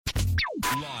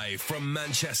Live from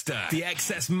Manchester, the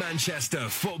XS Manchester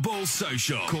Football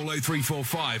Social. Call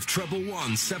 0345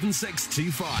 111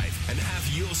 7625 and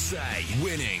have your say.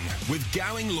 Winning with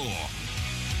Gowing Law.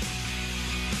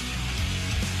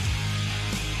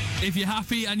 If you're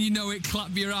happy and you know it,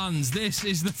 clap your hands. This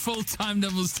is the Full-Time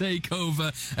Devils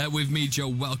Takeover with me, Joe.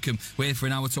 Welcome. We're here for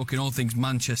an hour talking all things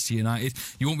Manchester United.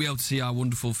 You won't be able to see our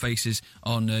wonderful faces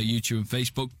on YouTube and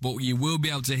Facebook, but you will be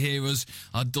able to hear us,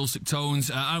 our dulcet tones.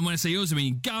 And when I say us, I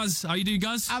mean Gaz. How you doing,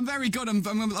 Gaz? I'm very good. I'm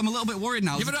a little bit worried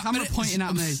now. The camera pointing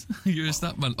at me. You're a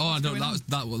Statman. Oh, I don't.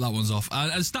 That one's off.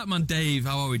 And Statman Dave.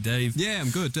 How are we, Dave? Yeah, I'm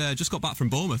good. Just got back from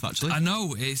Bournemouth, actually. I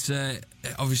know it's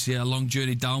obviously a long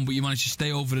journey down, but you managed to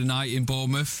stay over the night in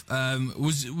Bournemouth.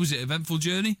 Was it an eventful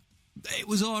journey? It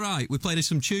was all right. We played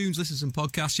some tunes, listened to some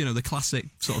podcasts, you know, the classic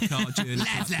sort of car journey.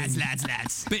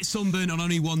 lads. Bit sunburn on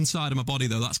only one side of my body,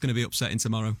 though. That's going to be upsetting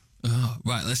tomorrow. Oh,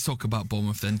 right, let's talk about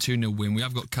Bournemouth then. 2-0 win. We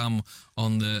have got Cam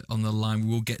on the line.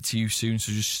 We will get to you soon,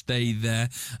 so just stay there.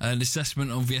 An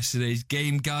assessment of yesterday's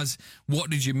game, Gaz.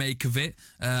 What did you make of it?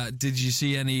 Did you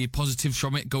see any positives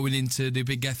from it going into the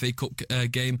big FA Cup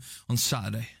game on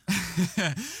Saturday?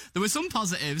 There were some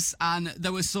positives and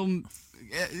there were some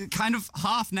kind of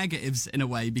half negatives in a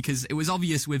way, because it was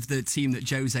obvious with the team that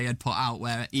Jose had put out,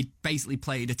 where he basically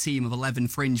played a team of 11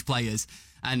 fringe players.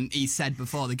 And he said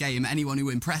before the game, anyone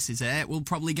who impresses it will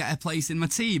probably get a place in my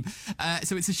team.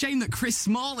 So it's a shame that Chris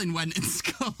Smalling went and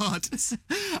scored.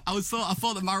 I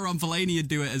thought that Marouane Fellaini would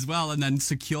do it as well and then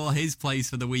secure his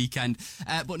place for the weekend.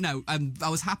 But no, I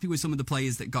was happy with some of the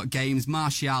players that got games.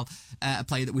 Martial, a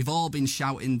player that we've all been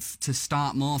shouting to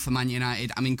start more for Man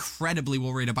United. I'm incredibly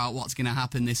worried about what's going to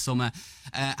happen this summer.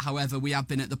 However, we have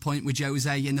been at the point with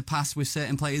Jose in the past with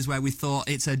certain players where we thought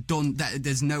it's a done, that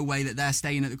there's no way that they're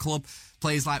staying at the club.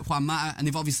 Players like Juan Mata, and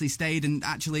they've obviously stayed and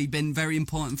actually been very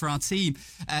important for our team.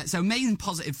 So main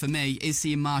positive for me is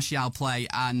seeing Martial play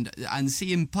and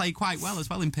see him play quite well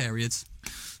as well in periods.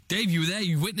 Dave, you were there,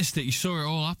 you witnessed it, you saw it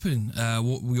all happen.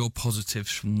 What were your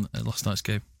positives from last night's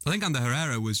game? I think Ander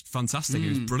Herrera was fantastic. He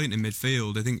was brilliant in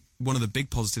midfield. I think one of the big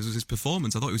positives was his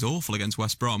performance. I thought he was awful against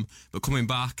West Brom, but coming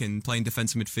back and playing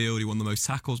defensive midfield, he won the most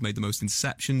tackles, made the most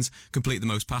interceptions, completed the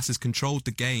most passes, controlled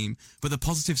the game. But the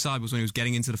positive side was when he was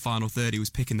getting into the final third, he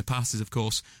was picking the passes, of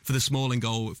course. For the Smalling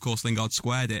goal, of course, Lingard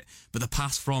squared it. But the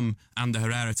pass from Ander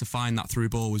Herrera to find that through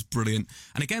ball was brilliant.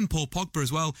 And again, Paul Pogba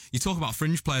as well. You talk about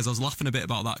fringe players. I was laughing a bit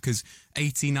about that because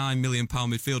 £89 million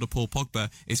midfielder Paul Pogba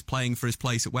is playing for his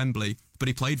place at Wembley. But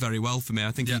he played very well for me.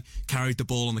 I think he carried the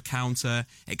ball on the counter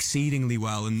exceedingly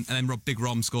well. And then Big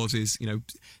Rom scores his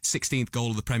 16th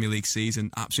goal of the Premier League season.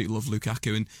 Absolutely love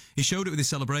Lukaku. And he showed it with his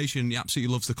celebration. He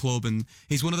absolutely loves the club. And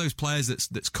he's one of those players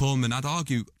that's come, and I'd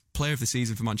argue, player of the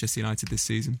season for Manchester United this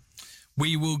season.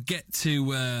 We will get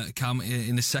to Cam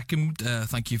in a second.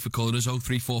 Thank you for calling us.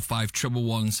 0345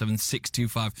 111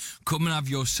 7625. Come and have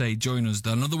your say. Join us.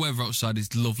 I know the weather outside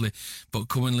is lovely, but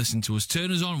come and listen to us.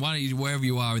 Turn us on. Why don't you, wherever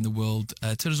you are in the world,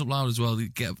 turn us up loud as well.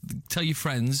 Tell your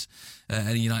friends,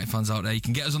 any United fans out there. You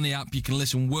can get us on the app. You can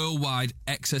listen worldwide.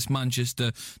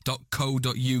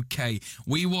 xsmanchester.co.uk.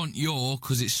 We want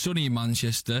because it's sunny in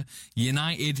Manchester,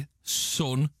 United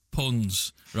sun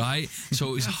puns, right?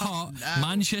 So it's hot.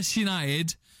 Manchester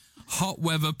United, hot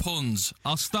weather puns.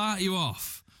 I'll start you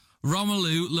off.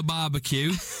 Romelu Le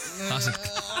Barbecue.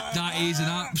 That is an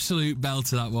absolute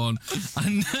belter, that one.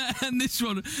 And this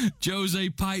one, Jose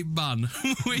Pipe Ban,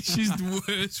 which is the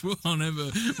worst one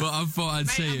ever. But I thought I'd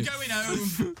say it. I'm going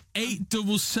home.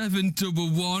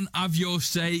 87711. Have your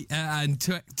say and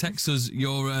text us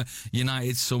your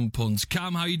United Sun puns.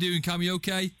 Cam, how you doing? Cam, you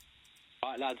okay?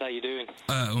 Right, lads, how you doing?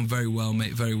 I'm very well,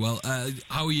 mate, very well.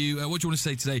 How are you? What do you want to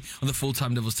say today on the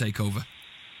Full-Time Devils Takeover?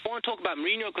 I want to talk about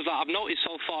Mourinho because I've noticed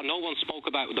so far no one spoke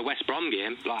about the West Brom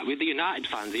game. Like, with the United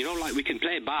fans, we can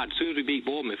play bad. As soon as we beat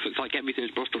Bournemouth, it's like everything's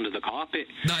brushed under the carpet.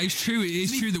 That is true. It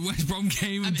is true. The West Brom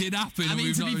game did happen. To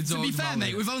be fair,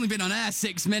 mate, we've only been on air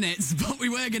 6 minutes, but we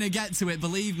were going to get to it,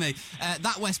 believe me.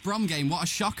 That West Brom game, what a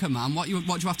shocker, man. What do you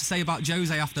have to say about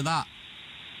Jose after that?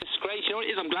 Great, you know what it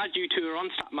is? I'm glad you two are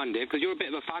on Statman, Dave, because you're a bit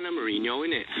of a fan of Mourinho,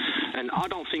 innit? And I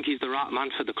don't think he's the right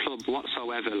man for the club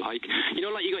whatsoever. Like, you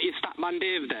got your Statman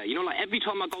Dave there. Every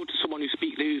time I go to someone who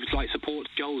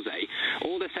supports Jose,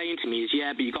 all they're saying to me is,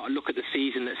 yeah, but you got to look at the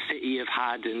season that City have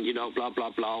had and, blah, blah,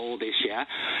 blah, all this, yeah?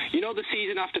 The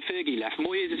season after Fergie left,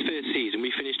 Moyes' first season,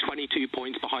 we finished 22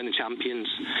 points behind the champions.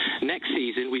 Next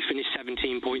season, we finished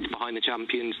 17 points behind the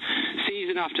champions.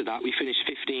 Season after that, we finished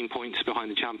 15 points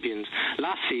behind the champions.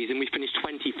 Last season, we finished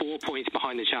 24 points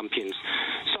behind the champions.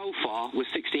 So far, we're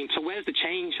 16th. So So where's the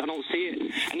change? I don't see it.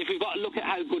 And if we've got to look at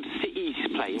how good City's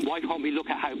playing, why can't we look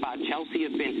at how bad Chelsea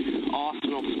have been?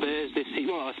 Arsenal, Spurs this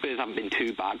season. Well, Spurs haven't been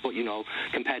too bad, but, you know,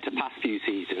 compared to past few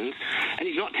seasons. And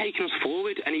he's not taking us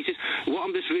forward. And he's just, what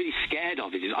I'm just really scared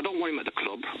of is I don't want him at the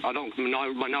club. I don't,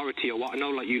 minority or what. I know,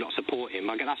 like, you lot support him.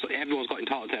 I get that's what everyone's got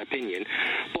entitled to their opinion.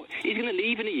 But he's going to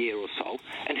leave in a year or so.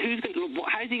 And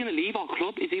how's he going to leave our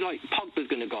club? Is he like Pogba's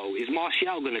going to go? Is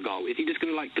Martial going to go? Is he just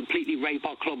going to like completely rape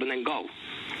our club and then go?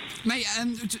 Mate,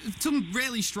 some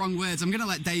really strong words. I'm going to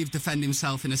let Dave defend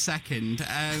himself in a second.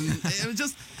 It was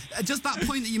just that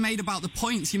point that you made about the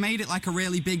points. You made it like a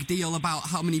really big deal about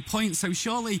how many points. So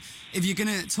surely, if you're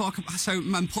going to talk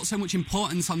and put so much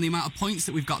importance on the amount of points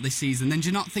that we've got this season, then do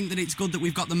you not think that it's good that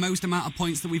we've got the most amount of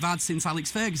points that we've had since Alex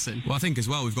Ferguson? Well, I think as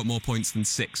well we've got more points than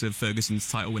 6 of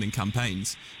Ferguson's title-winning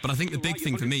campaigns. But I think the big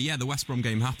thing for me, the West Brom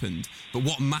game happened. But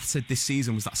what mattered this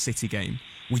season was that City game.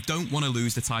 We don't want to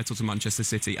lose the title to Manchester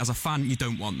City. As a fan, you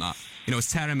don't want that. You know,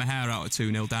 it's tearing my hair out at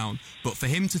 2-0 down. But for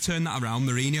him to turn that around,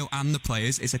 Mourinho and the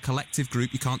players, it's a collective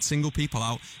group. You can't single people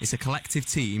out. It's a collective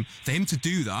team. For him to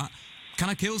do that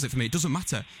kind of kills it for me. It doesn't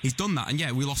matter. He's done that. And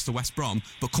yeah, we lost to West Brom.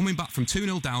 But coming back from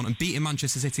 2-0 down and beating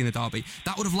Manchester City in the derby,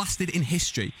 that would have lasted in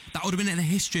history. That would have been in the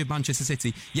history of Manchester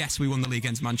City. Yes, we won the league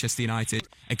against Manchester United.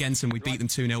 Against them, we beat them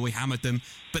 2-0. We hammered them.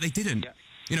 But they didn't. Yeah.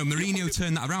 You know, Mourinho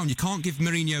turned that around. You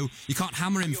can't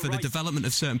hammer him for the development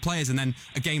of certain players and then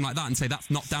a game like that and say that's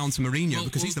not down to Mourinho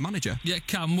because he's the manager. Yeah,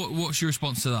 Cam, what's your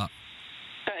response to that?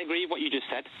 I agree with what you just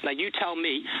said. Now, you tell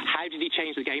me, how did he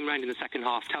change the game round in the second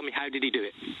half? Tell me, how did he do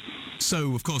it?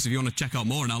 So, of course, if you want to check out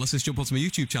more analysis, jump onto my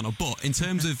YouTube channel. But in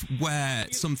terms of where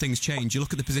some things change, you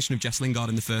look at the position of Jess Lingard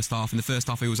in the first half. In the first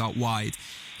half, he was out wide.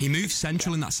 He moved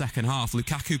central in that second half.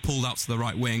 Lukaku pulled out to the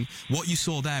right wing. What you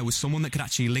saw there was someone that could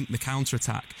actually link the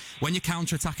counter-attack. When you're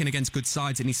counter-attacking against good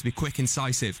sides, it needs to be quick,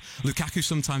 incisive. Lukaku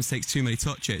sometimes takes too many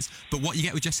touches. But what you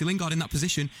get with Jesse Lingard in that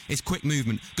position is quick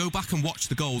movement. Go back and watch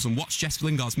the goals and watch Jesse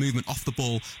Lingard's movement off the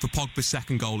ball for Pogba's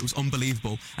second goal. It was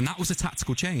unbelievable. And that was a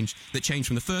tactical change that changed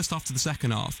from the first half to the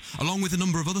second half, along with a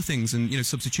number of other things and, you know,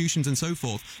 substitutions and so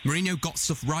forth. Mourinho got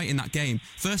stuff right in that game.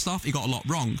 First half, he got a lot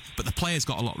wrong, but the players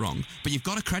got a lot wrong. But you've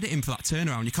got to credit him for that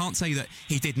turnaround. You can't say that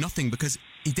he did nothing because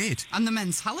he did. And the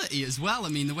mentality as well. I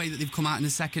mean, the way that they've come out in the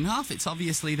second half, it's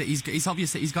obviously that he's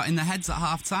obvious that he's got in their heads at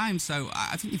half time. So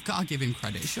I think you've got to give him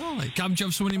credit, surely. Cam, do you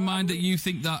have someone in mind that you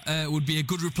think that would be a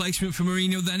good replacement for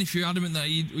Mourinho then, if you're adamant that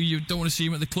you don't want to see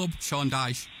him at the club? Sean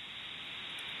Dyche.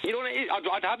 You know what it is?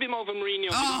 I'd have him over Mourinho.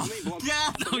 Oh, you know what I mean?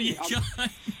 yeah. No, you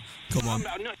can't. Come on.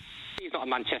 He's not a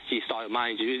Manchester-style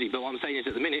manager, is he? But what I'm saying is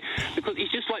at the minute, because he's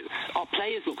just like, our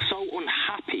players look so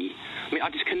unhappy. I mean,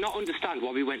 I just cannot understand why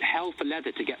we went hell for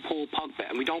leather to get Paul Pogba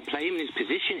and we don't play him in his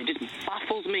position. It just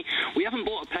baffles me. We haven't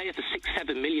bought a player for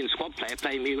 6-7 million, squad player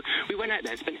playing me. We went out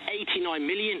there and spent 89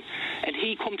 million, and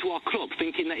he come to our club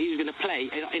thinking that he was going to play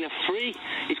in a free.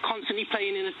 He's constantly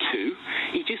playing in a 2.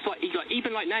 He's like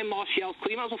even like now Martial.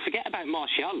 You might as well forget about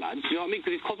Martial, lads. You know what I mean?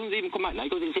 Because his cousin's even come out now. He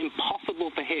goes, it's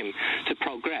impossible for him to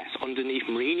progress underneath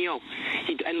Mourinho.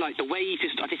 And like the way I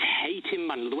just hate him,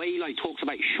 man. The way he like talks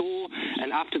about Shaw,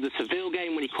 and after the Seville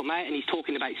game when he come out and he's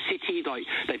talking about City, like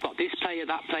they've got this player,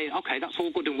 that player. Okay, that's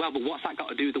all good and well, but what's that got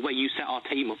to do with the way you set our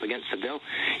team up against Seville?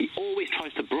 He always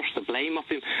tries to brush the blame off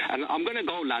him. And I'm going to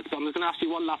go, lads, but I'm just going to ask you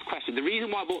one last question. The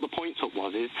reason why I brought the points up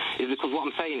is because what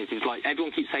I'm saying is like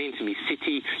everyone keeps saying to me,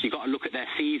 City, you got to look at their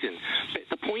season. But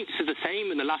the points are the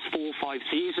same in the last 4 or 5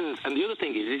 seasons. And the other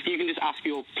thing is if you can just ask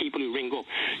your people who ring up,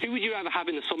 who would you rather have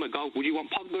in the summer go? Would you want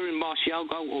Pogba and Martial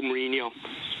go or Mourinho?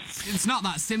 It's not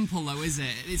that simple, though, is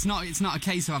it? It's not a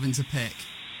case of having to pick.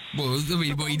 Well, I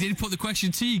mean, but he did put the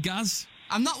question to you, Gaz.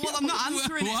 I'm not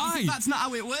answering Why? it. That's not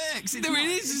how it works. It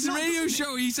is. It's a radio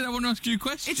show. He said, I want to ask you a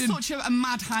question. It's such a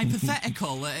mad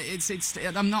hypothetical.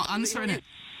 I'm not answering it.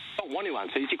 I don't want to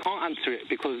answer it. You can't answer it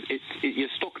because you're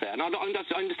stuck there. And I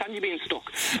understand you being stuck.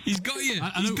 He's got you.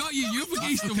 He's got you. You're up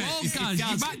against the wall, guys.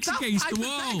 Your back's against the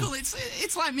wall.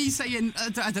 It's like me saying,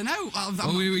 I don't know.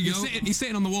 Oh, here we go. He's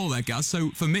sitting on the wall there, Gaz.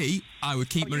 So for me, I would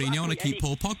keep Mourinho and I'd keep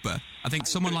Paul Pogba. I think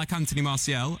someone like Anthony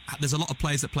Martial, there's a lot of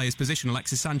players that play his position.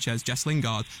 Alexis Sanchez, Jess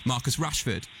Lingard, Marcus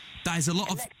Rashford. There's a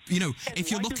lot of,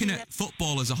 if you're looking at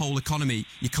football as a whole economy,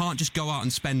 you can't just go out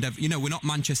and spend, we're not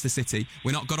Manchester City.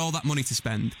 We're not got all that money to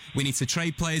spend. We need to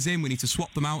trade players in. We need to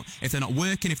swap them out. If they're not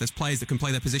working, if there's players that can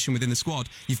play their position within the squad,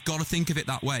 you've got to think of it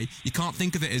that way. You can't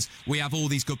think of it as we have all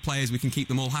these good players, we can keep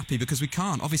them all happy, because we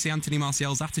can't. Obviously, Anthony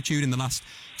Martial's attitude in the last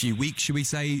few weeks, should we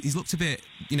say, he's looked a bit,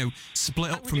 split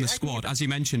up from the squad, as you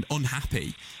mentioned, unhappy.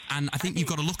 unhappy. And I think you've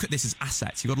got to look at this as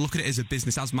assets. You've got to look at it as a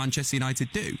business, as Manchester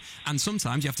United do. And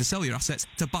sometimes you have to sell your assets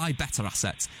to buy better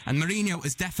assets. And Mourinho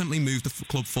has definitely moved the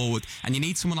club forward. And you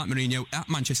need someone like Mourinho at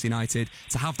Manchester United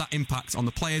to have that impact on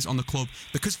the players, on the club,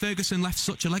 because Ferguson left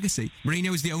such a legacy.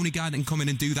 Mourinho is the only guy that can come in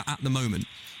and do that at the moment.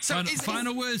 So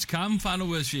final words, Cam. Final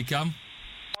words for you, Cam.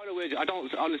 I don't,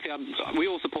 honestly, we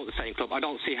all support the same club. I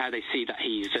don't see how they see that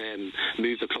he's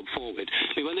moved the club forward.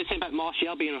 I mean, when they say about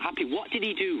Martial being unhappy, what did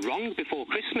he do wrong before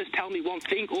Christmas? Tell me one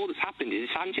thing. All that's happened is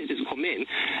Sanchez has come in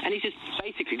and he's just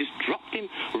basically just dropped him.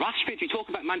 Rashford, you talk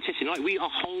about Manchester United, we are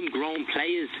homegrown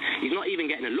players. He's not even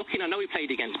getting a look in. I know he played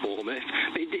against Bournemouth,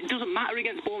 but it doesn't matter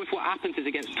against Bournemouth. What happens is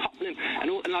against Tottenham and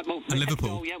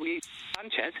Liverpool.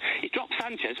 Sanchez. He's dropped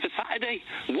Sanchez for Saturday.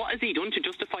 What has he done to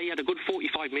justify he had a good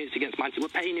 45 minutes against Manchester?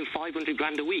 We're paying him 500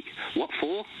 grand a week. What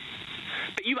for?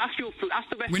 But you ask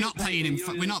the rest. We're not paying him.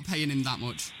 We're not paying him that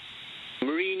much.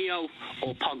 Mourinho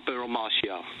or Pogba or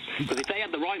Martial. Because if they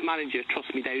had the right manager,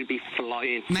 trust me, they would be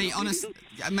flying. Mate,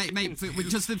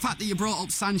 just the fact that you brought up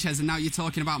Sanchez and now you're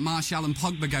talking about Martial and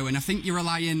Pogba going, I think you're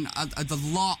relying a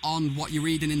lot on what you're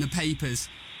reading in the papers.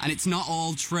 And it's not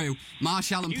all true.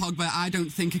 Martial and Pogba, I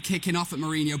don't think, are kicking off at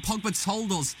Mourinho. Pogba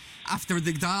told us after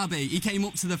the derby, he came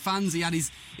up to the fans, he had his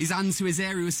hand to his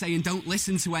ear, he was saying, don't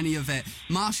listen to any of it.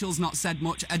 Martial's not said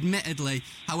much, admittedly.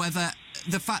 However,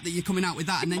 the fact that you're coming out with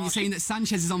that, and then you're saying that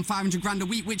Sanchez is on 500 grand a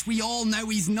week, which we all know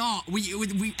he's not.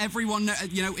 Everyone,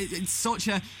 it's such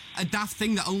a daft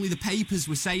thing that only the papers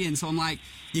were saying. So I'm like,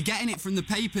 you're getting it from the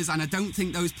papers, and I don't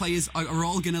think those players are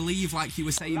all going to leave like you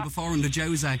were saying before under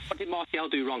Jose. What did Martial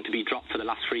do wrong to be dropped for the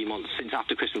last 3 months since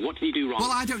after Christmas? What did he do wrong?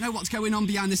 Well, I don't know what's going on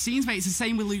behind the scenes, mate. It's the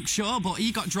same with Luke Shaw, but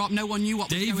he got dropped. No one knew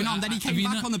what was going on. Then he came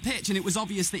back on the pitch, and it was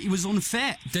obvious that he was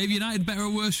unfit. Dave, United better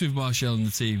or worse with Martial in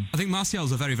the team? I think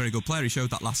Martial's a very, very good player. He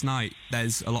showed that last night.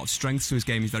 There's a lot of strength to his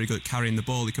game. He's very good at carrying the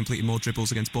ball. He completed more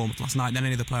dribbles against Bournemouth last night than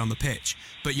any other player on the pitch.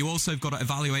 But you also have got to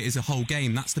evaluate his whole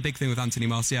game. That's the big thing with Anthony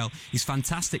Martial. He's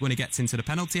fantastic when he gets into the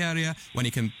penalty area, when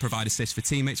he can provide assists for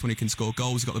teammates, when he can score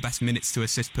goals. He's got the best minutes to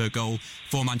assist per goal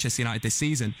for Manchester United this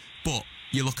season. But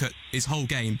you look at his whole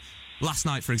game. Last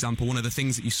night, for example, one of the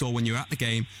things that you saw when you were at the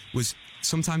game was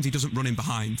sometimes he doesn't run in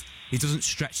behind. He doesn't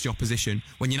stretch the opposition.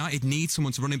 When United need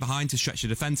someone to run in behind to stretch the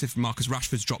defence, if Marcus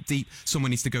Rashford's dropped deep,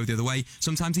 someone needs to go the other way.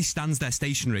 Sometimes he stands there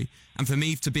stationary. And for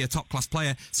me, to be a top-class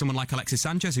player, someone like Alexis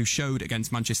Sanchez, who showed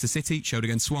against Manchester City, showed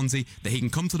against Swansea, that he can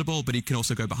come to the ball, but he can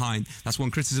also go behind. That's one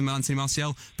criticism of Anthony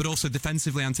Martial. But also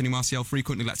defensively, Anthony Martial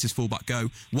frequently lets his fullback go.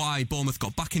 Why Bournemouth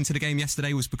got back into the game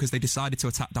yesterday was because they decided to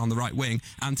attack down the right wing,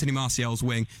 Anthony Martial's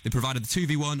wing. They provided the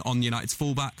 2v1 on United's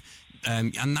fullback,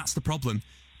 and that's the problem.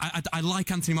 I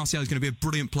like Anthony Martial. He's going to be a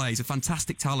brilliant player. He's a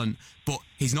fantastic talent, but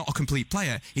he's not a complete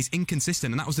player. He's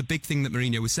inconsistent, and that was the big thing that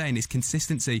Mourinho was saying, is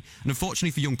consistency. And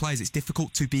unfortunately for young players, it's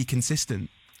difficult to be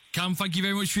consistent. Cam, thank you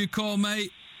very much for your call,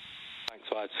 mate. Thanks,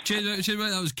 lads. Cheers,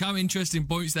 mate. That was Cam. Interesting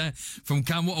points there from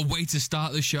Cam. What a way to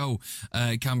start the show.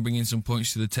 Cam bringing some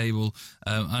points to the table.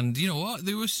 And you know what?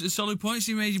 There were solid points.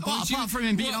 He made your points. Apart from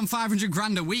him being on 500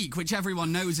 grand a week, which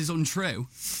everyone knows is untrue.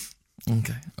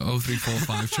 Okay.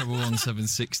 0345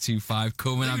 177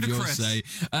 Come and have your say.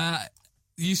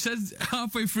 You said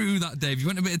halfway through that, Dave, you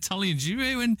went a bit Italian. Did you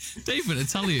hear when Dave went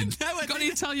Italian? No, got any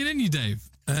Italian in you, Dave?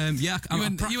 Yeah,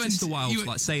 I practiced a while,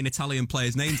 like saying Italian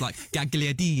players' names like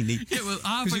Gagliardini. Yeah, well,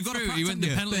 halfway through, he went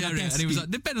the penalty area, and he was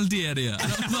like, the penalty area.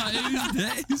 And I was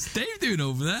like, who's Dave doing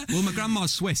over there? Well, my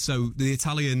grandma's Swiss, so the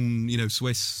Italian,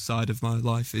 Swiss side of my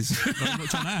life is very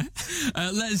much on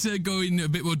air. Let's go in a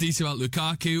bit more detail about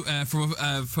Lukaku.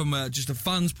 From just a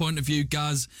fan's point of view,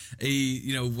 Gaz,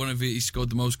 he scored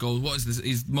the most goals. What is this?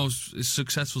 His most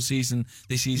successful season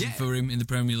this season for him in the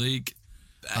Premier League.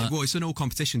 Well, it's in all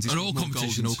competitions. It's all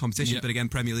competitions. But again,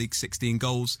 Premier League, 16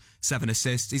 goals, 7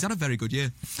 assists. He's had a very good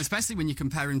year. Especially when you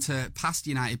compare him to past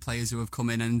United players who have come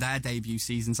in and their debut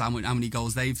seasons, how many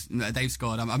goals they've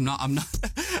scored. I'm not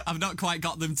I've not quite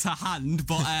got them to hand,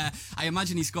 but I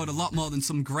imagine he scored a lot more than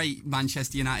some great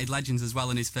Manchester United legends as well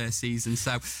in his first season.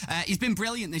 So he's been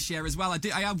brilliant this year as well.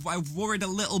 I've worried a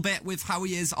little bit with how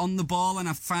he is on the ball, and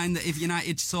I find that if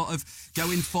United sort of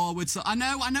going forward, so I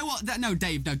know what. No,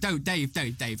 Dave, no, don't,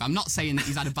 Dave. I'm not saying that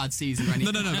he's had a bad season or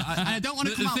anything. No. I don't want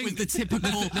to come out with the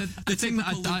typical. The thing that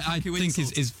I think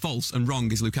is false and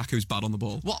wrong is Lukaku's bad on the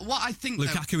ball. What I think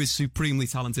Lukaku is supremely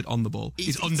talented on the ball.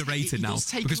 He's underrated now. It does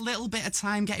take a little bit of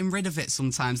time getting rid of it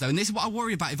sometimes, though, and this is what I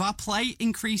worry about. If our play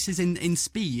increases in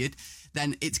speed,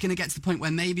 then it's going to get to the point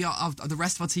where maybe the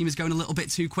rest of our team is going a little bit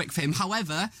too quick for him.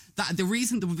 However,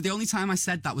 the only time I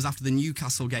said that was after the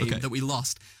Newcastle game that we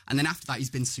lost, and then after that he's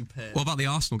been superb. What about the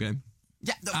Arsenal game?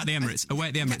 at the Emirates, away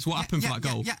at the Emirates. What happened for that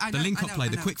goal? The link-up play,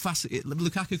 the quick, fast.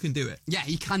 Lukaku can do it. Yeah,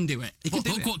 he can do it.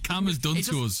 Look what Cam has done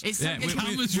to us. We're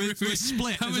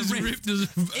split. Cam has ripped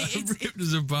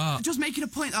us apart. Just making a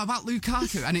point about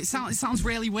Lukaku, and it sounds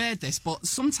really weird, this, but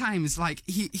sometimes like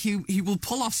he will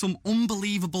pull off some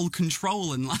unbelievable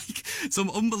control and like some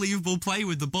unbelievable play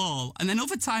with the ball, and then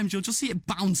other times you'll just see it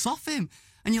bounce off him.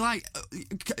 And you're like,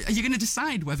 are you going to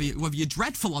decide whether you're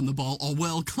dreadful on the ball or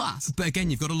world class? But again,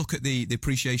 you've got to look at the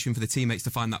appreciation for the teammates to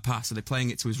find that pass. Are they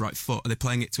playing it to his right foot? Are they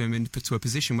playing it to him into a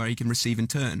position where he can receive and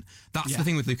turn? That's the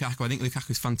thing with Lukaku. I think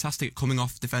Lukaku's fantastic at coming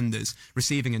off defenders,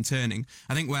 receiving and turning.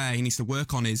 I think where he needs to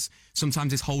work on is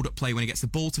sometimes his hold-up play when he gets the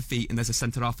ball to feet and there's a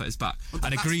centre-half at his back.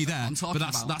 I'd agree there, but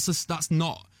that's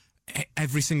not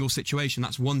every single situation.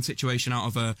 That's one situation out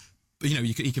of a...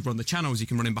 he could run the channels, he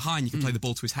can run in behind, you can play the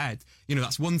ball to his head.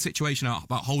 That's one situation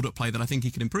about hold-up play that I think he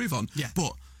can improve on. Yeah.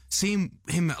 But seeing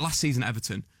him last season at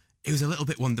Everton, it was a little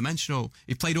bit one-dimensional.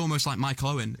 He played almost like Michael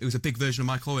Owen. It was a big version of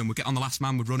Michael Owen. Would get on the last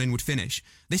man, would run in, would finish.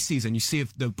 This season, you see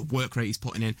the work rate he's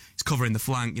putting in. He's covering the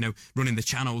flank, running the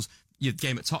channels. Your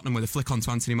game at Tottenham with a flick on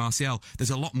to Anthony Martial. There's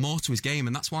a lot more to his game,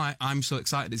 and that's why I'm so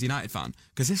excited as a United fan,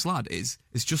 because this lad is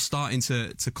just starting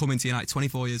to come into United,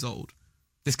 24 years old.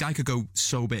 This guy could go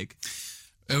so big.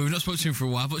 We've not spoken to him for a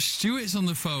while, but Stuart's on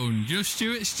the phone. You know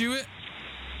Stuart?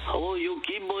 Hello, you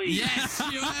okay, boys? Yes,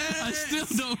 Stuart! I still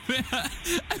don't...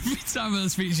 Every time I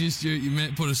speak to you, Stuart,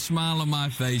 you put a smile on my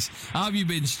face. How have you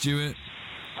been, Stuart?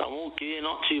 I'm okay,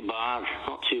 not too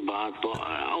bad, but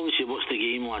I obviously watched the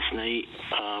game last night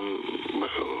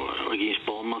against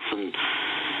Bournemouth, and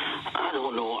I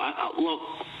don't know, look,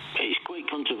 it's quite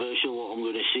controversial what I'm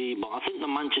going to say, but I think the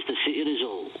Manchester City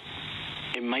result,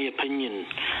 in my opinion,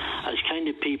 has kind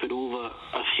of papered over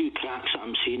a few cracks that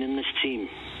I'm seeing in this team.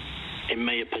 In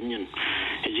my opinion,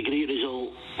 it's a great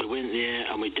result. We went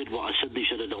there and we did what I said they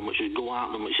should have done, which was go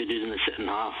at them, which they did in the second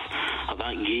half of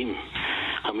that game,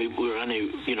 and we were in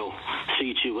out,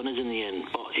 3-2 winners in the end.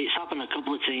 But it's happened a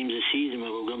couple of times this season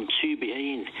where we've gone 2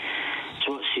 behind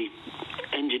to actually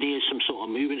engineer some sort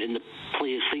of movement in the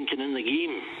players' thinking in the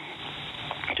game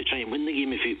to try and win the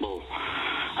game of football.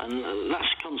 And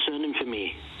that's concerning for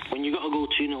me. When you've got to go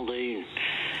 2-0 down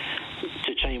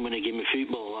to try and win a game of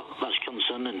football, that's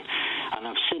concerning. And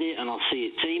I've said it and I'll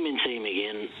say it time and time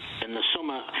again. In the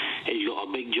summer, he's got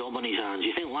a big job on his hands.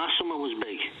 You think last summer was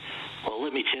big? Well,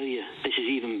 let me tell you, this is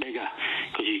even bigger,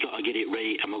 because he's got to get it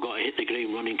right, and we've got to hit the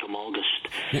ground running come August.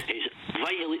 It's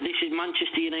vital. This is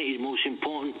Manchester United's most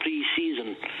important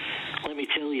pre-season, let me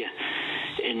tell you.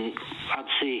 And I'd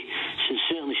say,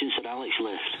 certainly since Sir Alex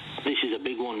left, this is a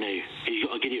big one now. He's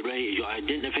got to get it right, he's got to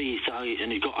identify his targets,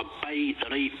 and he's got to buy the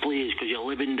right players, because you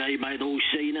live and die by those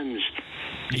signings.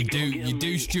 You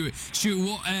do, Stuart. Stuart,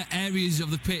 what areas of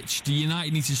the pitch do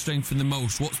United need to strengthen the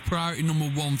most? What's priority number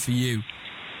 1 for you?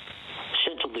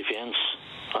 Central defence.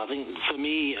 I think for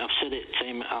me, I've said it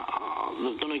time.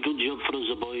 They've done a good job for us,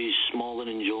 the boys, Smalling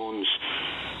and Jones.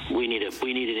 We need an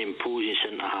imposing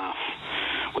centre half.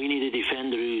 We need a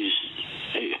defender who's...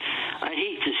 I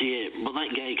hate to say it, but that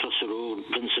guy across the road,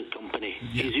 Vincent Kompany,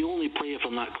 he's the only player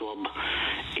from that club.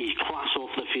 He's class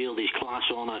off the field, he's class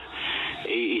on it.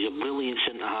 He's a brilliant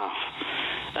centre half,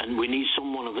 and we need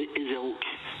someone of his ilk,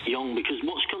 young, because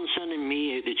what's concerning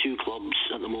me out the two clubs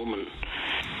at the moment,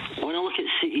 when I look at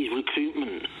City's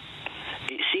recruitment,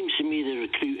 it seems to me they're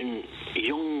recruiting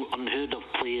young, unheard of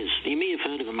players. You may have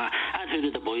heard of him. I'd heard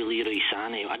of the boy Leroy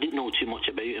Sané. I didn't know too much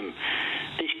about him.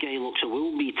 This guy looks a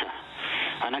will beater.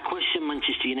 And I question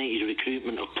Manchester United's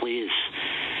recruitment of players,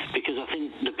 because I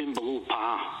think they've been below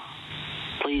par.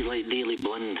 Players like Daley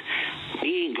Blind,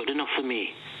 he ain't good enough for me.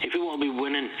 If we want to be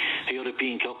winning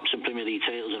European Cups and Premier League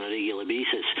titles on a regular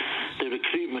basis, the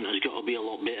recruitment has got to be a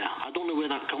lot better. I don't know where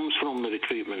that comes from, the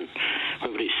recruitment,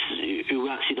 whether it's who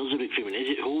actually does the recruitment.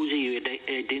 Is it Jose who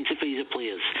identifies the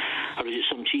players, or is it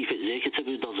some chief executive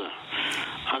who does it?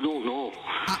 I don't know.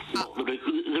 But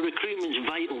the recruitment's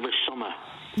vital this summer.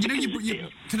 Can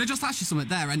I just ask you something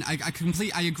there? And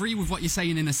I agree with what you're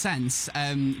saying in a sense,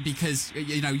 because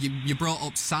you brought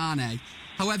up Sané.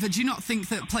 However, do you not think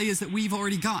that players that we've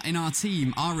already got in our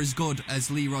team are as good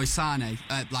as Leroy Sané,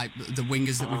 like the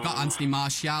wingers that we've got, Anthony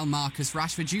Martial, Marcus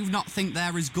Rashford? Do you not think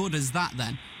they're as good as that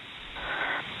then?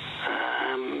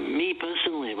 Me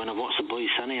personally, when I watch the boy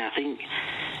Sané, I think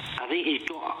he's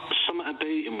got something about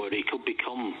him where he could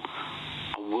become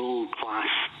a world-class,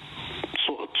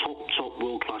 sort of top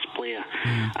world-class player.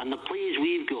 And the players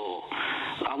we've got,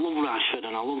 I love Rashford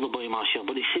and I love the boy Martial,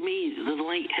 but to me, they've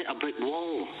like hit a brick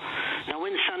wall. Now,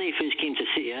 when Sané first came to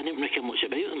City, I didn't reckon much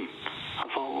about him. I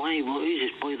thought, who's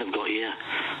this boy they've got here?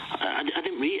 I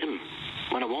didn't rate him.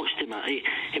 When I watched him,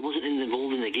 he wasn't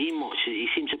involved in the game much. He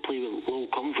seemed to play with low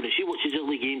confidence. You watch his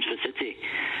early games for City,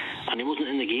 and he wasn't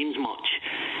in the games much.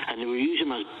 And they were using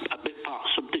him as a bit part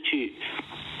substitute.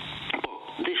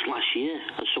 But this last year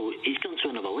or so, he's gone to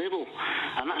another level,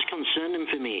 and that's concerning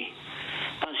for me.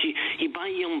 You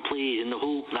buy young players in the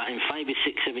hope that in 5 or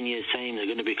 6, 7 years' time they're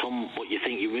going to become what you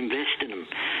think. You invest in them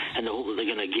in the hope that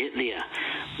they're going to get there.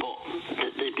 But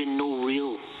there's been no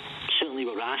real... Certainly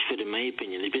with Rashford, in my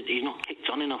opinion, he's not kicked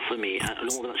on enough for me. I don't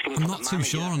know whether that's coming I'm from not the too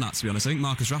manager. sure on that, to be honest. I think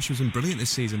Marcus Rashford's been brilliant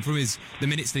this season. From the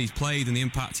minutes that he's played and the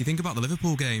impact, you think about the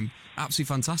Liverpool game,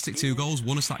 absolutely fantastic. 2 goals,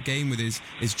 won us that game with his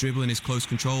dribbling, his close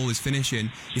control, his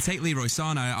finishing. You take Leroy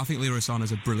Sané, I think Leroy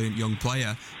Sané's a brilliant young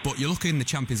player, but you look in the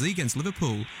Champions League against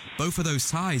Liverpool, both of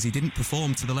those ties, he didn't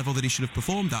perform to the level that he should have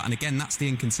performed at, and again, that's the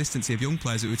inconsistency of young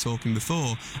players that we were talking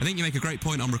before. I think you make a great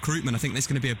point on recruitment. I think there's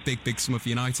going to be a big summer for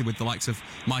United with the likes of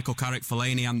Michael Carrick,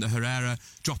 Fellaini and Herrera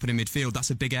dropping in midfield. That's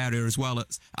a big area as well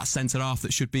at centre-half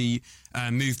that should be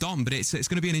moved on, but it's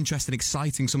going to be an interesting,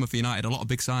 exciting summer for United. A lot of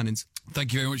big signings.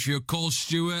 Thank you very much for your call,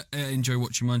 Stuart. Enjoy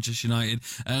watching Manchester United.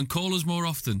 And call us more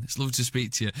often. It's lovely to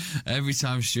speak to you. Every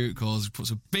time Stuart calls, it puts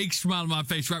a big smile on my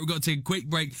face. Right, we've got to take a quick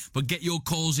break, but get your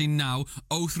calls in now.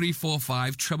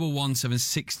 0345 117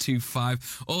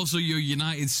 625. Also, your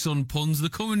United Sun puns. They're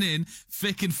coming in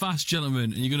thick and fast,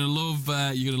 gentlemen, and you're going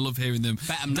to love hearing them.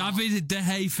 David De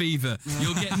Gea fever.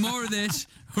 You'll get more of this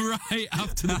right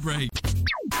after the break.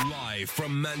 Live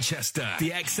from Manchester,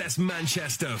 the XS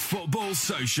Manchester Football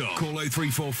Social. Call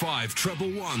 0345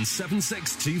 111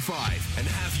 7625 and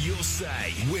have your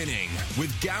say. Winning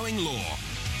with Gowing Law.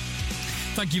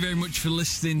 Thank you very much for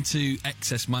listening to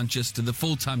XS Manchester. The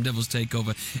full-time Devils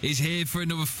Takeover is here for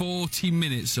another 40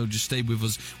 minutes, so just stay with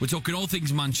us. We're talking all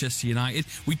things Manchester United.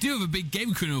 We do have a big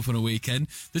game coming up on a weekend.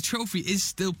 The trophy is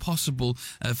still possible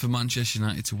for Manchester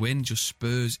United to win, just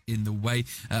Spurs in the way.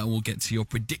 We'll get to your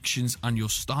predictions and your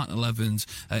start 11s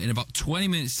in about 20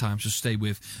 minutes' time, so stay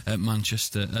with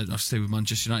Manchester. Stay with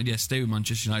Manchester United. Yeah, stay with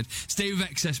Manchester United. Stay with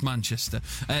XS Manchester.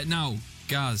 Now,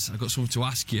 Gaz, I've got something to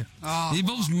ask you. It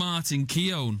involves Martin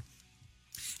Keown.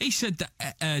 He said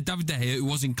that David De Gea, who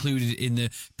was included in the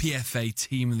PFA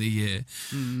Team of the Year,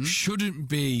 shouldn't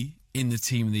be in the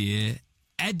Team of the Year.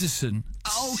 Ederson,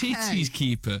 City's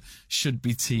keeper, should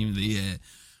be Team of the Year.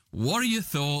 What are your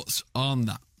thoughts on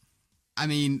that? I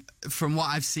mean, from what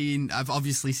I've seen, I've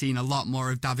obviously seen a lot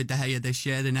more of David De Gea this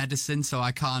year than Ederson, so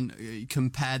I can't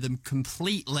compare them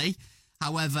completely.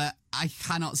 However, I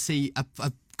cannot see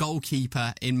a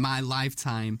goalkeeper in my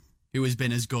lifetime who has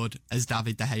been as good as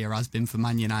David De Gea has been for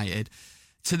Man United.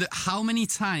 How many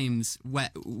times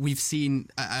we've seen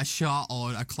a shot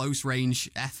or a close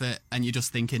range effort and you're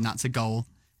just thinking that's a goal.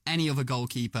 Any other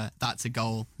goalkeeper, that's a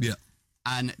goal. Yeah.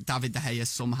 And David De Gea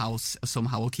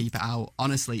somehow will keep it out.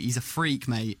 Honestly, he's a freak,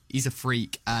 mate. He's a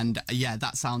freak. And yeah,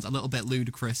 that sounds a little bit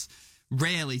ludicrous.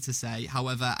 Really to say.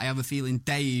 However, I have a feeling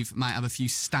Dave might have a few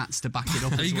stats to back it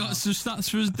up. Have you got some stats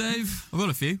for us, Dave? I've got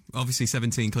a few. Obviously,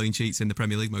 17 clean sheets in the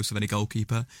Premier League, most of any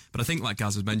goalkeeper. But I think, like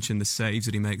Gaz has mentioned, the saves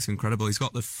that he makes are incredible. He's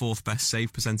got the 4th best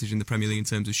save percentage in the Premier League in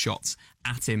terms of shots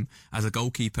at him as a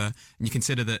goalkeeper. And you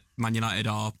consider that Man United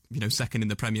are, second in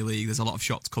the Premier League. There's a lot of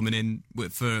shots coming in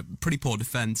for pretty poor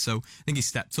defence. So I think he's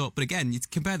stepped up. But again, you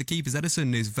compare the keepers.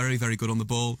 Ederson is very, very good on the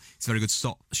ball. He's a very good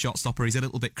shot stopper. He's a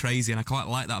little bit crazy, and I quite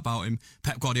like that about him.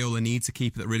 Pep Guardiola needs a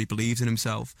keeper that really believes in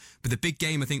himself. But the big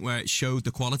game, I think, where it showed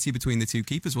the quality between the two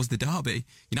keepers was the derby.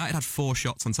 United had 4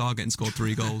 shots on target and scored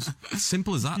 3 goals.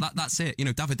 Simple as that. That's it.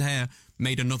 David De Gea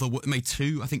made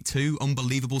 2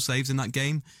 unbelievable saves in that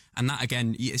game. And that,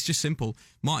 again, it's just simple.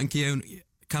 Martin Keown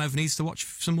kind of needs to watch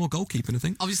some more goalkeeping, I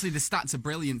think. Obviously, the stats are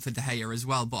brilliant for De Gea as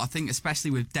well, but I think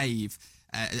especially with Dave,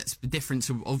 it's different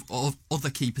to other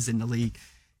keepers in the league.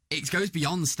 It goes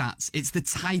beyond stats. It's the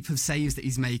type of saves that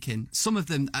he's making. Some of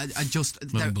them are just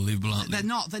unbelievable, aren't they?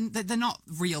 They're not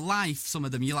real life. Some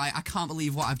of them, you're like, I can't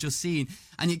believe what I've just seen.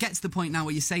 And it gets to the point now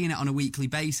where you're saying it on a weekly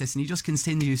basis, and he just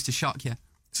continues to shock you.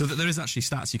 So that there is actually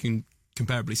stats you can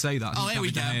comparably say that. Here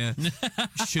we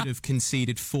go. Should have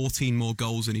conceded 14 more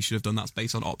goals than he should have done. That's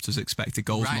based on Opta's expected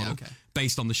goals model,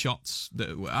 based on the shots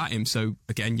that were at him. So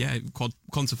again,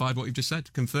 quantified what you've just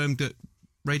said, confirmed that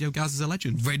Radio Gaz is a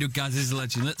legend. Radio Gaz is a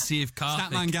legend. Let's see if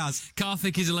Statman Gaz.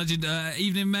 Karthik is a legend.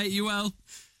 Evening, mate. You well?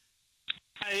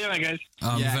 Hey, yeah, guys.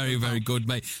 I'm very, very good,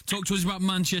 mate. Talk to us about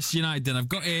Manchester United then. I've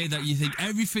got here that you think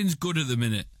everything's good at the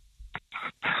minute.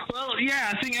 Well,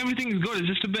 yeah, I think everything's good. It's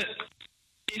just a bit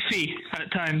iffy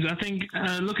at times. I think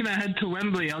looking ahead to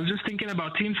Wembley, I was just thinking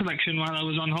about team selection while I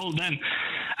was on hold then.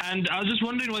 And I was just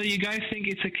wondering whether you guys think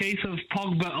it's a case of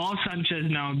Pogba or Sanchez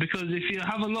now, because if you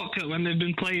have a look at when they've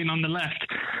been playing on the left,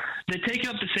 they're taking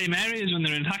up the same areas when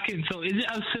they're attacking. So is it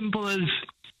as simple as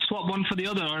swap one for the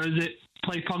other, or is it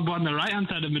play Pogba on the right-hand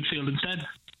side of midfield instead?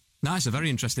 No, it's a very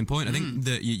interesting point. I think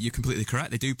that you're completely correct.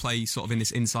 They do play sort of in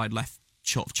this inside-left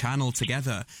sort of channel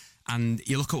together. And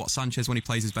you look at what Sanchez, when he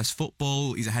plays his best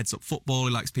football, he's a heads-up football,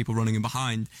 he likes people running in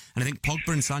behind. And I think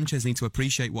Pogba and Sanchez need to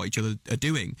appreciate what each other are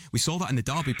doing. We saw that in the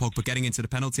derby, Pogba getting into the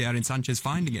penalty area and Sanchez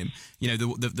finding him. You know,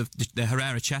 the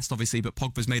Herrera chest, obviously, but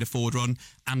Pogba's made a forward run.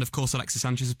 And, of course, Alexis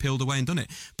Sanchez has peeled away and done it.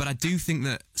 But I do think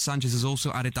that Sanchez has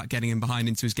also added that getting in behind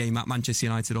into his game at Manchester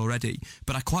United already.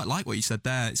 But I quite like what you said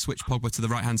there. Switch Pogba to the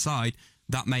right-hand side.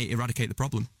 That may eradicate the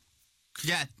problem.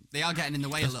 Yeah, they are getting in the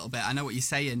way a little bit. I know what you're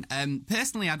saying.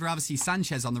 Personally, I'd rather see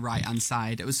Sanchez on the right-hand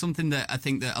side. It was something that I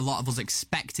think that a lot of us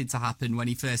expected to happen when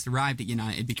he first arrived at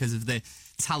United because of the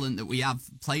talent that we have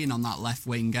playing on that left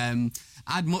wing.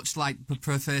 I'd much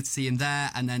prefer to see him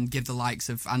there and then give the likes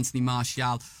of Anthony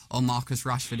Martial or Marcus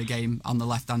Rashford a game on the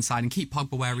left-hand side and keep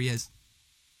Pogba where he is.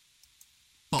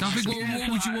 But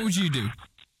What would you do?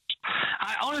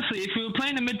 Honestly, if we were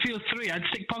playing a midfield three, I'd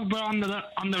stick Pogba on the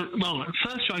well.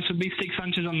 First choice would be stick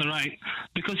Sanchez on the right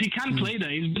because he can play there.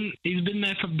 He's been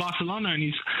there for Barcelona,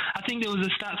 and I think there was a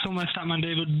stat somewhere. Statman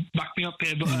David back me up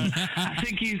here, but I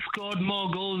think he's scored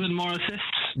more goals and more assists.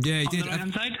 Yeah, he on did. The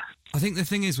right-hand side. I think the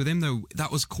thing is with him, though,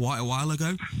 that was quite a while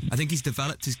ago. I think he's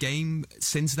developed his game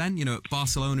since then. You know, at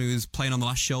Barcelona, he was playing on the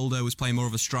last shoulder, was playing more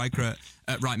of a striker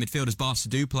at right midfield, as Barca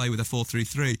do play with a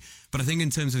 4-3-3. But I think in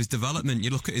terms of his development, you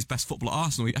look at his best football at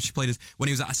Arsenal, he actually played when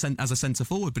he was as a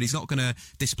centre-forward, but he's not going to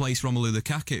displace Romelu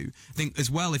Lukaku. I think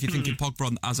as well, if you're thinking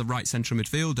Pogba as a right central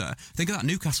midfielder, think of that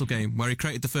Newcastle game where he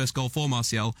created the first goal for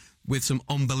Martial with some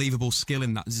unbelievable skill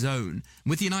in that zone.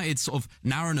 With United's sort of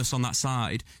narrowness on that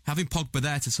side, having Pogba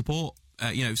there to support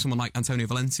someone like Antonio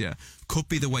Valencia could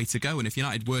be the way to go. And if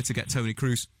United were to get Toni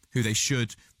Kroos, who they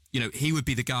should, he would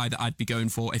be the guy that I'd be going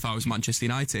for if I was Manchester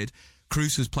United.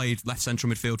 Kroos has played left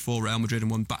central midfield for Real Madrid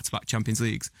and won back-to-back Champions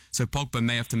Leagues. So Pogba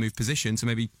may have to move position. So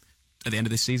maybe at the end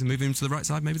of this season, moving him to the right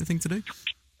side, maybe the thing to do.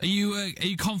 Are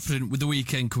you confident with the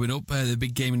weekend coming up, the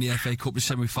big game in the FA Cup, the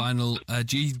semi-final?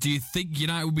 Do you think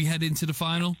United will be heading to the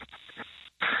final?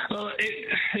 Well,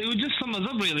 it would just sum us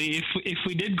up, really, if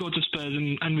we did go to Spurs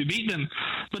and we beat them.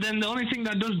 But then the only thing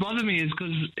that does bother me is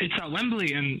because it's at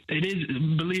Wembley, and it is,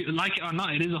 like it or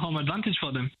not, it is a home advantage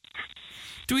for them.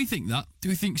 Do we think that? Do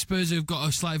we think Spurs have got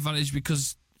a slight advantage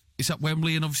because it's at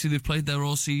Wembley and obviously they've played there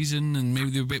all season and maybe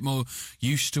they're a bit more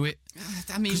used to it?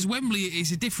 I mean, because Wembley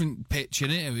is a different pitch,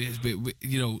 isn't it? It's a bit, and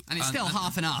it's still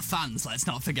half an hour fans. Let's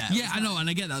not forget. Yeah, I know, and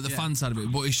I get that the fan side of it,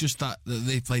 but it's just that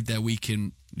they played there week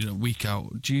in, week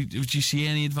out. Do you see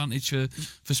any advantage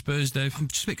for Spurs, Dave? I'm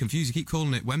just a bit confused. You keep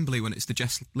calling it Wembley when it's the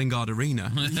Jess Lingard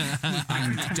Arena,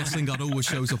 and Jess Lingard always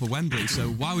shows up at Wembley. So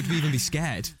why would we even be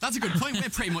scared? That's a good point. We're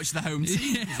pretty much the home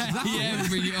team. Yeah,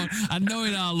 bring it on. And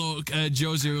knowing our luck,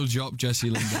 Josie will drop Jesse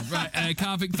Lingard. Right,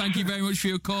 Karthik, thank you very much for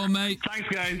your call, mate. Thanks,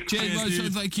 guys. Cheers, guys.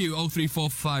 Thank you.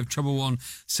 0345 111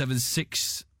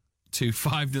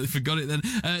 7625. Nearly forgot it then.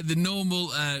 The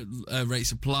normal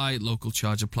rates apply, local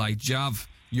charge apply. Jav,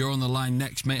 you're on the line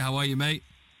next, mate. How are you, mate?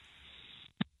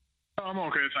 I'm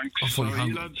okay, thanks. I thought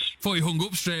you hung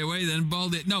up straight away then,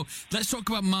 balled it. No, let's talk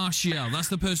about Martial. That's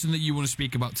the person that you want to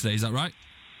speak about today, is that right?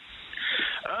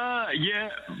 Yeah,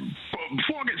 but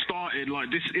before I get started,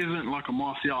 this isn't like a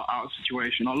Martial out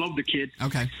situation. I love the kid.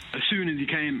 Okay. As soon as he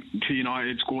came to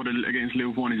United, scored against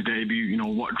Liverpool in his debut,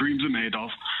 what dreams are made of.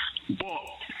 But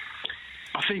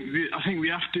I think we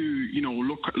have to,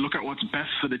 look at what's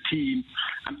best for the team.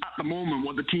 And at the moment,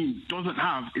 what the team doesn't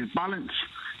have is balance.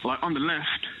 Like on the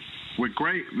left, we're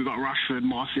great. We've got Rashford,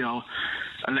 Martial,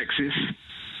 Alexis.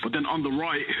 But then on the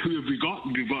right, who have we got?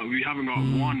 We haven't got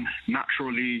one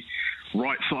naturally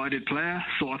right-sided player.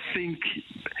 So I think,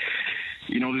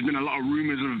 there's been a lot of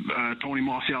rumours of Tony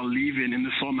Martial leaving in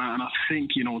the summer, and I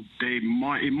think, it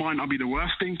might not be the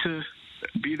worst thing to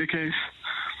be the case.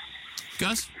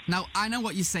 Gus? Now, I know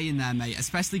what you're saying there, mate,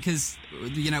 especially because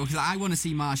I want to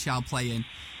see Martial playing.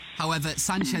 However,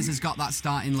 Sanchez has got that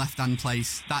starting left-hand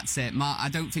place. That's it. I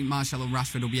don't think Martial or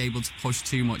Rashford will be able to push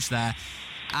too much there.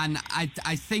 And I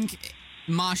think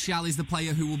Martial is the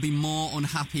player who will be more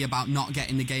unhappy about not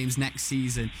getting the games next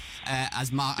season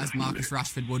as Marcus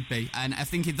Rashford would be. And I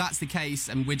think if that's the case,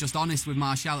 and we're just honest with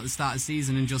Martial at the start of the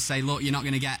season and just say, look, you're not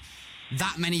going to get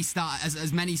that many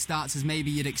as many starts as maybe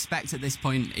you'd expect at this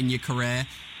point in your career,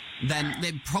 then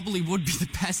it probably would be the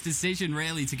best decision,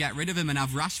 really, to get rid of him and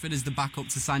have Rashford as the backup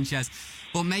to Sanchez.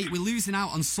 But, mate, we're losing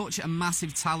out on such a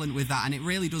massive talent with that, and it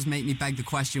really does make me beg the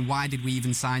question, why did we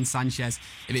even sign Sanchez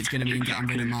if it's going to mean getting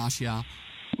rid of Martial?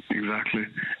 Exactly.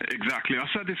 I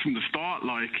said this from the start,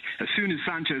 like, as soon as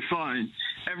Sanchez signed,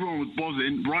 everyone was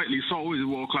buzzing, rightly so, he's a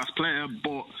world-class player,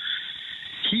 but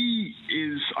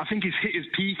I think he's hit his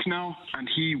peak now, and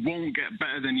he won't get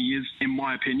better than he is, in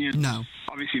my opinion. No.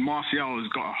 Obviously, Martial has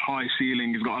got a high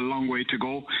ceiling, he's got a long way to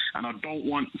go, and I don't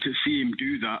want to see him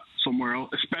do that somewhere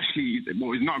else, especially,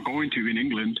 well, he's not going to in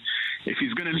England. If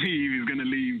he's going to leave, he's going to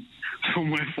leave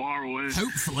somewhere far away.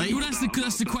 Hopefully. Well, that's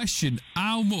the question.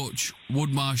 How much would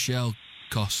Martial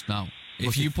cost now?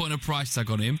 If you put a price tag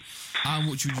on him, how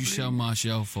much would you sell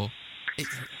Martial for?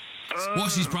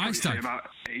 What's his price tag? About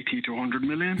 80 to 100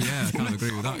 million. Yeah, I kind of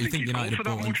agree with that. You think United have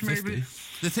bought him for 50?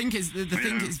 The thing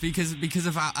is because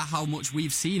of how much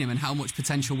we've seen him and how much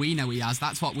potential we know he has,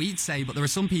 that's what we'd say, but there are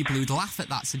some people who'd laugh at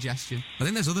that suggestion. I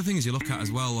think there's other things you look at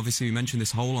as well. Obviously, we mentioned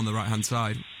this hole on the right-hand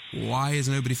side. Why is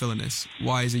nobody filling this?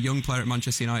 Why is a young player at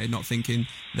Manchester United not thinking,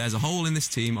 there's a hole in this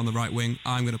team on the right wing,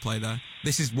 I'm going to play there?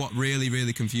 This is what really,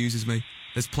 really confuses me.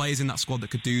 There's players in that squad that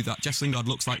could do that. Jess Lingard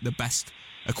looks like the best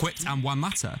equipped and Juan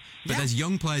Mata, but there's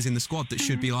young players in the squad that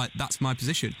should be like, that's my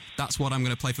position, that's what I'm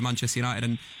going to play for Manchester United.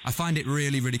 And I find it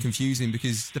really, really confusing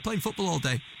because they're playing football all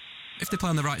day. If they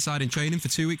play on the right side in training for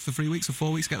 2 weeks, for 3 weeks, or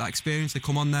 4 weeks, get that experience, they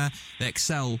come on there, they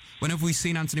excel. Whenever we've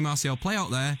seen Anthony Martial play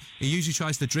out there, he usually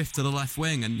tries to drift to the left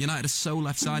wing, and United are so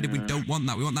left-sided, we don't want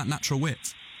that. We want that natural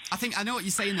width. I know what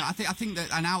you're saying, though. I think that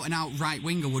an out-and-out right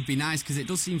winger would be nice, because it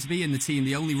does seem to be in the team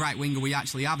the only right winger we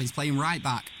actually have is playing right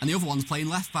back, and the other one's playing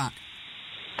left back.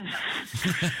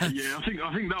 Yeah,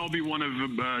 I think that'll be one of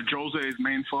Jose's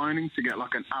main signings, to get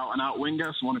like an out-and-out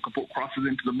winger, someone who can put crosses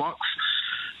into the box,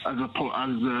 as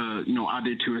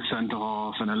added to a centre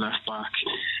half and a left back,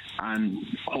 and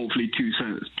hopefully two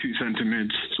centre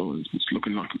mids. So it's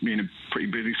looking like being a pretty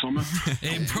busy summer.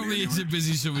 It probably is a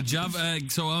busy summer, Jav.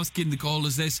 So asking the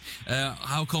callers this: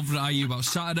 how confident are you about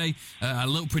Saturday? A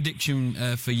little prediction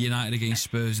for United against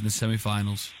Spurs in the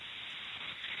semi-finals.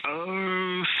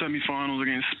 Semi-finals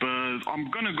against Spurs.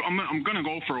 I'm gonna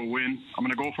go for a win. I'm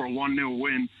gonna go for a 1-0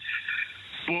 win.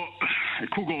 But it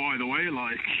could go either way.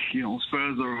 Like,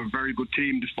 Spurs are a very good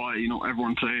team, despite,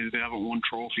 everyone says they haven't won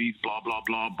trophies, blah, blah,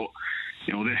 blah. But,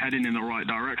 they're heading in the right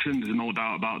direction. There's no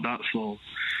doubt about that. So,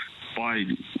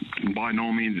 by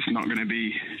no means, it's not going to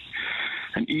be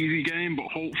an easy game, but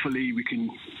hopefully we can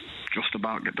just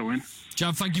about get the win.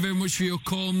 Jav, thank you very much for your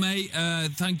call, mate.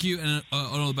 Thank you, and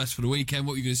all the best for the weekend.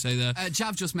 What were you going to say there?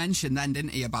 Jav just mentioned then,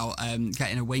 didn't he, about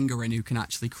getting a winger in who can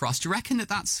actually cross. Do you reckon that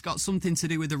that's got something to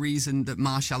do with the reason that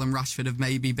Martial and Rashford have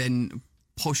maybe been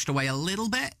pushed away a little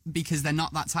bit, because they're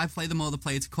not that type of player, they're more the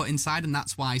player to cut inside, and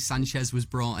that's why Sanchez was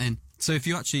brought in? So if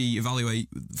you actually evaluate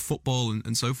football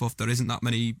and so forth, there isn't that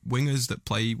many wingers that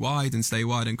play wide and stay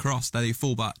wide and cross. They're the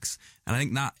fullbacks. And I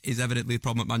think that is evidently the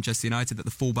problem at Manchester United, that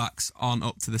the fullbacks aren't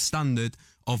up to the standard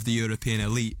of the European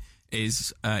elite.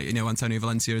 Is, Antonio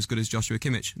Valencia as good as Joshua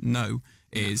Kimmich? No.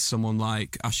 Is someone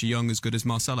like Ashley Young as good as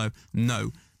Marcelo? No.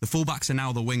 The fullbacks are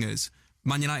now the wingers.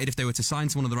 Man United, if they were to sign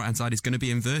someone on the right-hand side, is going to be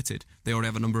inverted. They already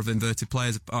have a number of inverted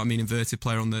players. Inverted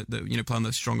player on the play on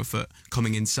the stronger foot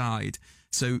coming inside.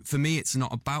 So for me, it's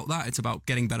not about that. It's about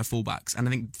getting better fullbacks. And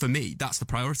I think for me, that's the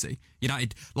priority.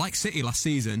 United, like City last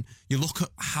season, you look at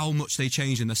how much they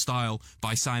changed in their style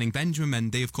by signing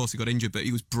Benjamin Mendy. Of course, he got injured, but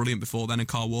he was brilliant before then, and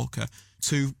Kyle Walker.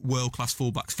 2 world-class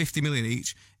fullbacks, 50 million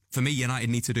each. For me, United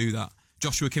need to do that.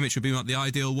 Joshua Kimmich would be like the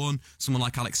ideal one. Someone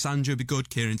like Alexandra would be good.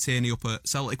 Kieran Tierney up at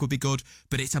Celtic would be good.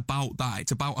 But it's about that.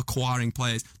 It's about acquiring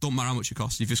players. Don't matter how much it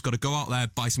costs. You've just got to go out there,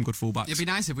 buy some good fullbacks. It'd be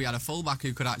nice if we had a fullback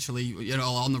who could actually,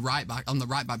 on the right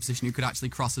back position, who could actually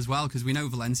cross as well, because we know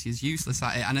Valencia's useless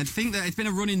at it. And I think that it's been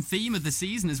a running theme of the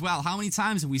season as well. How many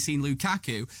times have we seen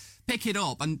Lukaku pick it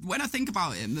up? And when I think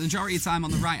about it, the majority of the time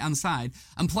on the right-hand side,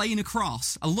 and playing a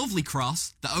cross, a lovely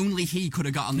cross that only he could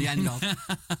have got on the end of.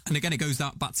 And again, it goes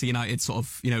back to United sort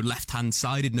of,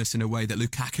 left-hand-sidedness in a way, that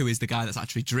Lukaku is the guy that's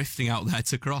actually drifting out there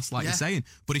to cross, like you're saying.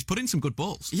 But he's put in some good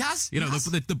balls. Yes.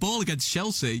 The ball against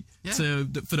Chelsea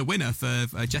for the winner for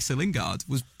Jesse Lingard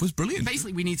was brilliant.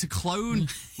 Basically, we need to clone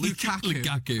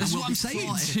Lukaku. That's what I'm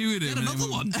saying. 2 of them. Get another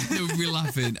one. We're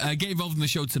laughing. Get involved in the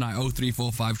show tonight.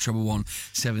 0345 111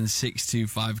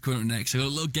 7625. Coming up next, I've got a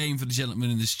little game for the gentlemen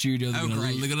in the studio. They're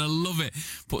going to love it.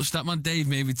 Put Statman Dave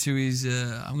maybe to his...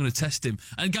 I'm going to test him.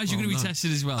 And guys, you're going to be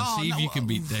tested as well. See if you can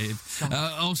beat Dave.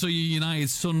 Also, your United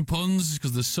Sun puns,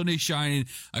 because the sun is shining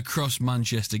across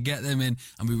Manchester. Get them in,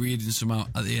 and we're reading some out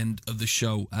at the end of the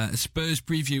show. A Spurs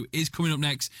preview is coming up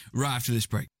next, right after this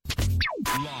break.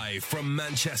 Live from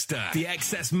Manchester, the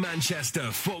XS Manchester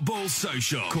Football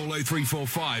Social. Call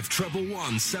 0345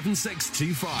 111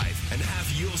 7625 and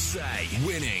have your say.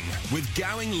 Winning with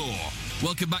Gowing Law.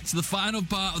 Welcome back to the final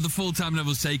part of the full-time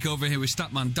Neville's Takeover here with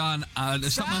Statman Dan.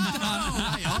 Statman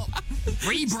Dan.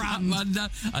 Rebrand. Statman Dan.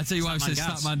 I tell you why I said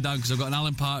Statman Dan, because I've got an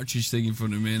Alan Partridge thing in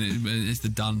front of me, and it's the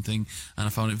Dan thing, and I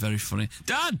found it very funny.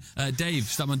 Dan! Dave,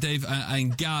 Statman Dave,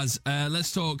 and Gaz.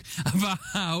 Let's talk about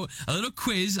a little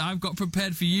quiz I've got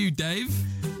prepared for you, Dave.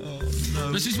 Oh,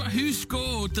 no. This is about who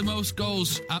scored the most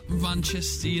goals at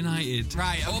Manchester United.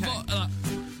 Right, okay.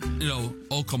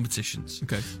 All competitions.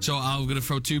 Okay. So I'm going to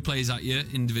throw two players at you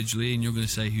individually, and you're going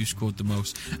to say who scored the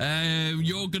most.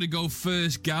 You're going to go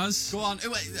first, Gaz. Go on.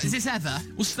 Wait, is this ever?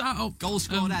 We'll start up. Goals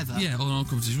scored ever? Yeah, all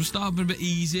competitions. We'll start up a bit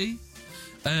easy.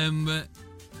 Darren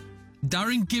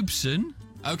Gibson.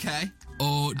 Okay.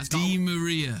 Or Di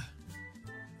Maria.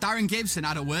 Darren Gibson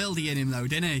had a worldie in him, though,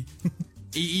 didn't he?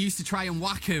 He used to try and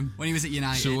whack him when he was at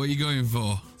United. So what are you going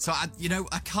for? So, I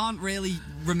can't really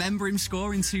remember him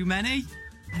scoring too many.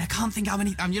 And I can't think how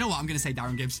many... you know what? I'm going to say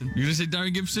Darren Gibson. You're going to say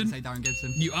Darren Gibson? I'm going to say Darren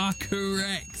Gibson. You are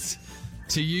correct.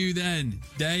 To you then,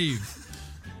 Dave.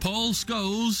 Paul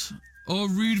Scholes or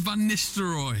Ruud van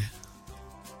Nistelrooy?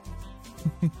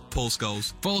 Paul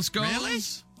Scholes. Paul Scholes? Really?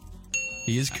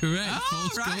 He is correct. Oh, Paul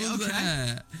right, Scholes okay.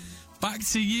 there. Back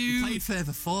to you. He played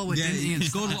further forward, didn't he? He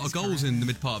scored a lot of goals in the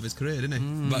mid part of his career, didn't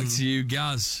he? Back to you,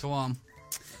 Gaz. Go on.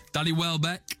 Danny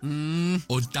Welbeck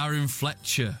or Darren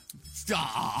Fletcher?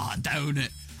 Don't it.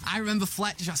 I remember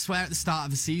Fletcher, I swear, at the start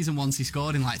of the season once he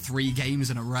scored in like 3 games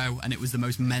in a row, and it was the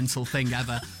most mental thing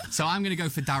ever. So I'm going to go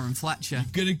for Darren Fletcher.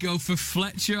 Going to go for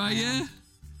Fletcher, are you?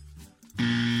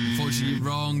 Unfortunately, you're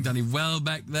wrong. Danny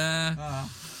Welbeck there. I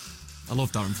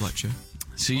love Darren Fletcher.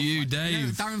 To you,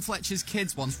 Dave. Darren Fletcher's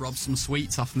kids once robbed some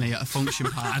sweets off me at a function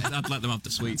party. I'd let them have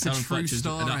the sweets. It's a Darren true Fletcher's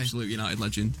story. an absolute United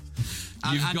legend.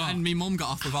 And my mum got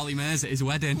off with Ollie Mears at his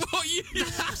wedding. What?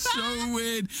 That's so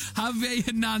weird. Javier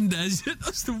Hernandez.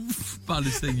 That's the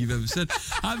baddest thing you've ever said.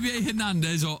 Javier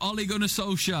Hernandez or Ole Gunnar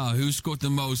Solskjaer, who scored the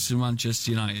most for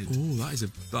Manchester United? Oh,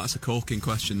 that's a corking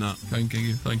question, that. Thank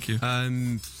you.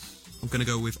 I'm going to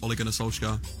go with Ole Gunnar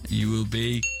Solskjaer. You will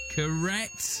be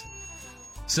correct.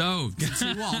 So,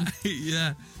 2-1.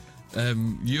 Yeah.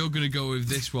 You're going to go with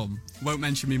this one. Won't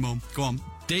mention me mum. Go on.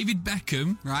 David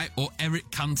Beckham, right, or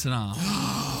Eric Cantona?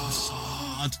 So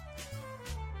hard.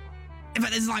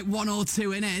 But there's like 1 or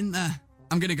 2 in it, isn't there?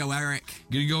 I'm going to go Eric.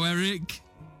 Going to go Eric?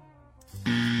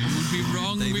 Would be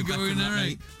wrong. We're going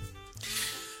Eric.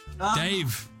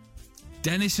 Dave,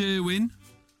 Dennis Irwin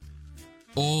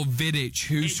or Vidic,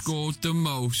 who scored the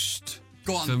most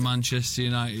for Manchester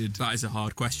United? That is a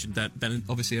hard question. Then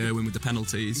obviously Irwin with the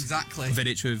penalties. Exactly.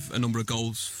 Vidic with a number of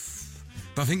goals.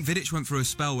 But I think Vidic went through a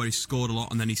spell where he scored a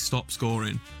lot and then he stopped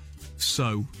scoring.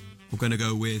 So we're going to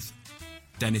go with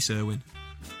Dennis Irwin.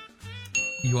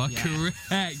 You are correct.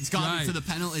 It's got to be for the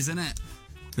penalties, isn't it?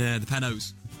 Yeah, the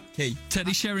penos. Key.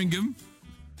 Teddy Sheringham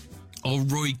or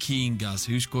Roy Keane, Gaz,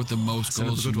 who scored the most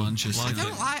goals for Manchester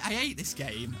United? I hate this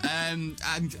game.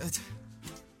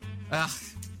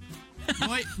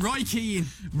 Roy Keane.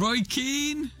 Roy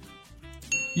Keane?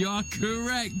 You are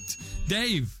correct.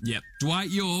 Dave? Yep. Dwight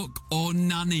York or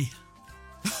Nani?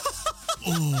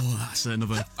 Oh, that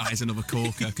is another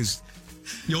corker, because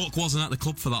York wasn't at the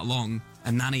club for that long,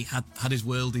 and Nani had his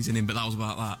worldies in him, but that was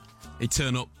about that. He'd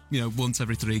turn up, once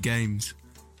every 3 games.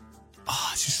 Oh,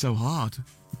 it's just so hard.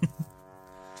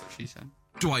 That's what she said.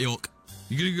 Dwight York.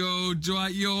 You're going to go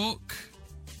Dwight York?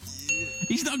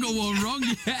 He's not got one wrong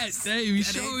yet, Dave.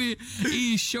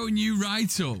 He's showing you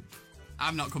right up.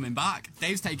 I'm not coming back.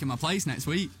 Dave's taking my place next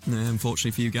week. Yeah,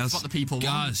 unfortunately for you, Gaz. That's what the people want.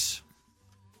 Gaz.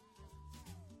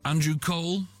 Andrew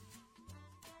Cole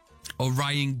or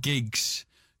Ryan Giggs,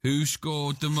 who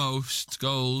scored the most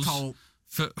goals? Cole.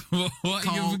 What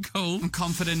are you going for Cole? I'm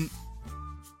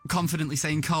confidently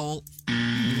saying Cole.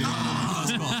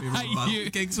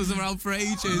 Giggs was around for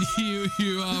ages.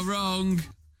 You are wrong.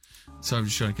 So I'm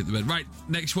just trying to get the bed. Right,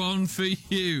 next one for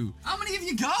you. How many have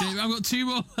you got? Dave, I've got 2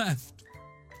 more left.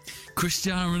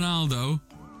 Cristiano Ronaldo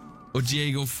or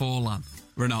Diego Forlan?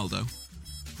 Ronaldo.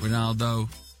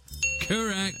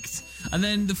 Correct. And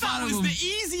then the final That was one. the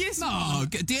easiest. No,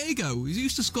 Diego. He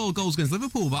used to score goals against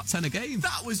Liverpool, about 10 a game.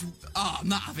 That was... Oh, I'm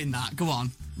not having that. Go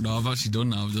on. No, I've actually done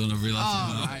that. I've realised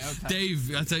Oh, that. right, okay.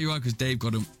 Dave, I'll tell you why, because Dave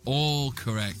got them all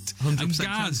correct. 100%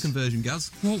 chance conversion,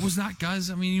 Gaz. What was that, guys?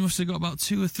 I mean, you must have got about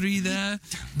 2 or 3 there.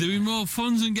 Doing more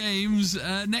funs and games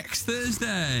next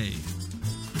Thursday.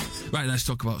 Right, let's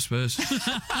talk about Spurs.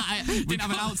 I didn't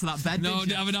have an out to that bed. No,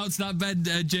 didn't have an out to that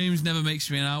bed. James never makes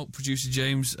me an out. Producer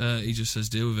James, he just says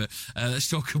deal with it. Let's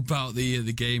talk about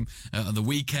the game on the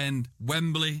weekend.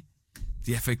 Wembley,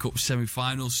 the FA Cup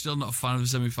semi-final. Still not a fan of the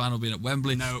semi-final being at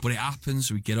Wembley, but it happens.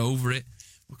 So we get over it.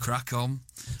 We crack on.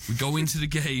 We go into the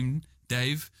game.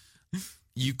 Dave,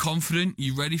 you confident?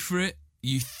 You ready for it?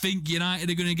 You think United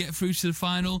are going to get through to the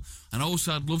final? And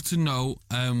also, I'd love to know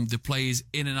the players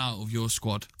in and out of your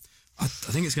squad. I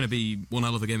think it's going to be one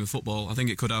hell of a game of football. I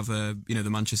think it could have, the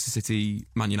Manchester City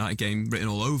Man United game written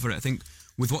all over it. I think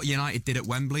with what United did at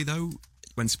Wembley, though,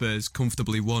 when Spurs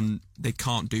comfortably won, they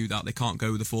can't do that. They can't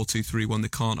go with the 4-2-3-1. They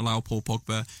can't allow Paul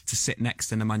Pogba to sit next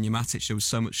to Nemanja Matic. There was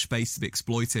so much space to be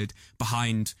exploited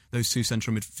behind those two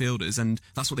central midfielders, and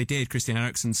that's what they did. Christian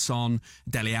Eriksen, Son,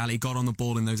 Dele Alli got on the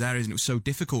ball in those areas, and it was so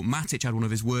difficult. Matic had one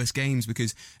of his worst games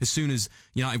because as soon as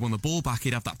United won the ball back,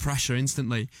 he'd have that pressure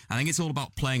instantly. I think it's all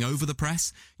about playing over the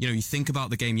press. You think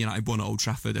about the game United won at Old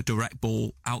Trafford, a direct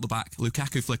ball out the back,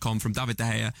 Lukaku flick on from David De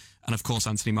Gea, and of course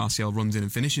Anthony Martial runs in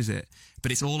and finishes it.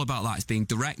 But it's all about that. It's being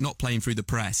direct, not playing through the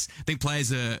press. I think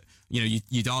players are,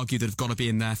 you'd argue that have got to be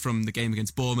in there from the game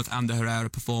against Bournemouth, and the Herrera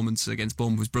performance against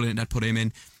Bournemouth was brilliant. They'd put him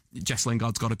in. Jess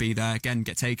Lingard's got to be there. Again,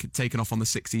 get taken off on the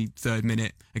 63rd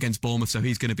minute against Bournemouth, so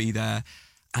he's going to be there.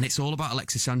 And it's all about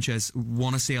Alexis Sanchez.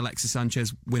 Want to see Alexis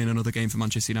Sanchez winning another game for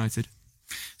Manchester United.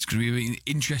 It's going to be an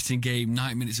interesting game,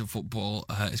 90 minutes of football.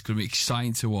 It's going to be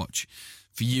exciting to watch.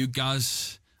 For you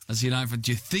guys, as a United fan,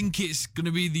 do you think it's going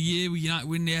to be the year where United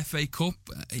win the FA Cup?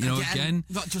 Again?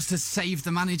 Not just to save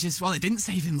the managers. Well, they didn't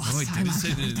save him last time.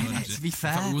 To be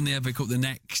fair. In fact, we won the FA Cup the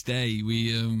next day.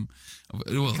 We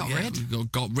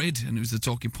got rid, and it was the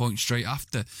talking point straight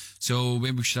after. So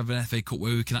maybe we should have an FA Cup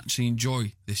where we can actually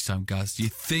enjoy this time, guys. Do you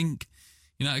think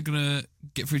United are going to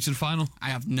get through to the final? I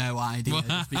have no idea,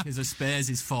 just because of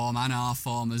Spurs' form and our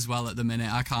form as well at the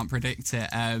minute. I can't predict it.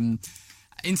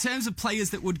 In terms of players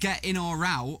that would get in or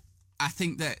out, I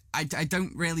think that I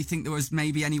don't really think there was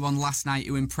maybe anyone last night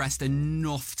who impressed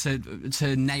enough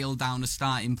to nail down a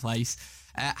starting place.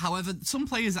 However, some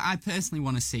players that I personally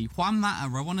want to see, Juan Mata,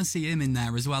 I want to see him in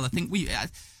there as well. I think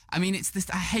it's this.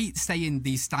 I hate saying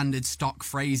these standard stock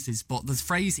phrases, but the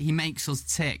phrase "he makes us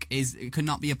tick" it could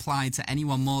not be applied to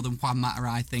anyone more than Juan Mata.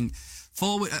 I think.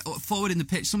 Forward in the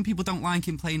pitch, some people don't like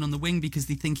him playing on the wing because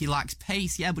they think he lacks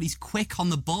pace. Yeah, but he's quick on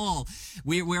the ball.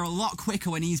 We're a lot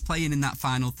quicker when he's playing in that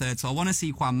final third, so I want to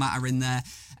see Juan Mata in there.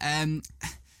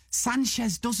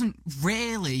 Sanchez doesn't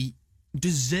really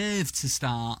deserve to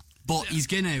start, but he's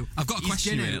going to. I've got a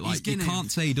question here. You can't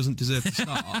say he doesn't deserve to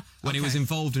start when he was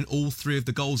involved in all three of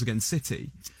the goals against City.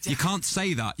 You can't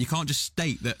say that. You can't just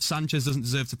state that Sanchez doesn't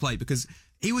deserve to play because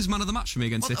he was man of the match for me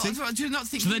against City. Do you not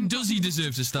think so then does he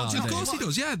deserve to start? Of course he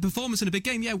does, yeah. Performance in a big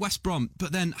game, yeah, West Brom.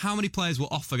 But then how many players were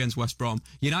off against West Brom?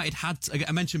 United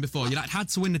I mentioned before, United had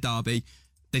to win the derby.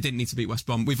 They didn't need to beat West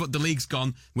Brom. The league's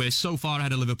gone. We're so far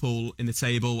ahead of Liverpool in the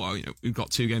table. We've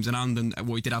got 2 games in hand, and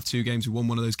we did have 2 games. We won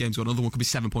one of those games. Another one could be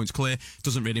 7 points clear.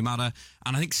 Doesn't really matter.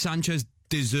 And I think Sanchez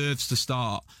deserves to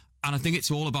start. And I think it's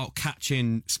all about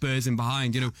catching Spurs in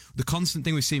behind. The constant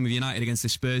thing we've seen with United against the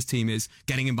Spurs team is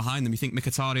getting in behind them. You think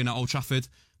Mkhitaryan at Old Trafford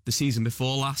the season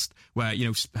before last, where,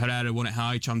 Herrera won it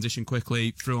high, transitioned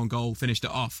quickly, threw on goal, finished it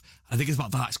off. I think it's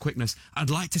about that, it's quickness. I'd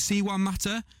like to see Juan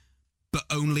Mata, but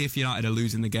only if United are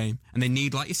losing the game. And they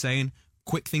need, like you're saying,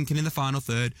 quick thinking in the final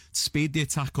third, speed the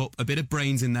attack up, a bit of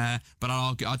brains in there, but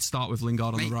I'd start with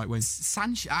Lingard on the right wing.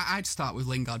 I'd start with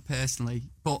Lingard personally,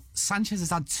 but Sanchez has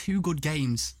had 2 good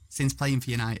games since playing for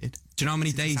United. Do you know how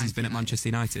many days he's been at Manchester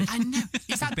United? I know.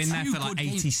 He's been there for like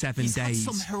 87 days. Had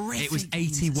some horrific it was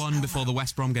 81 before the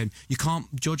West Brom game. You can't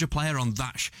judge a player on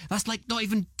that. That's like not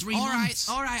even 3 months.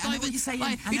 All right. I know what you're saying.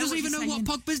 He doesn't even know what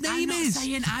Pogba's name is.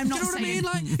 I'm not saying. Do you know what I mean?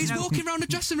 Like, he's walking around the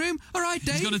dressing room. All right,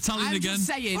 Dave. He's got Italian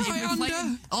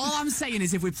again. All I'm saying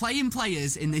is if we're playing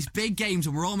players in this big games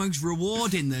and we're almost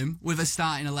rewarding them with a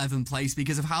starting 11 place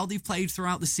because of how they've played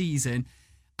throughout the season.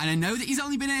 And I know that he's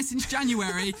only been here since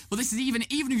January, but this is even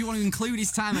if you want to include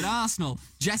his time at Arsenal,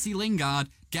 Jesse Lingard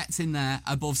gets in there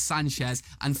above Sanchez,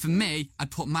 and for me,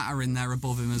 I'd put Mata in there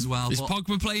above him as well. Is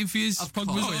Pogba playing for you?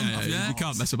 Yeah. You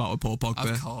can't mess about with Paul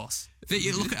Pogba. Of course.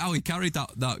 You look at how he carried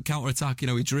that counter-attack.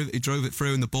 He drove it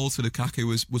through, and the ball to Lukaku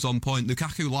was on point.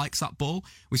 Lukaku likes that ball.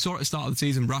 We saw at the start of the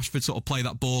season Rashford sort of play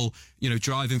that ball,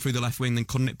 driving through the left wing, then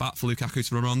cutting it back for Lukaku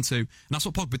to run onto. And that's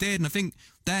what Pogba did. And I think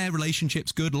their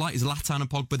relationship's good, like Zlatan and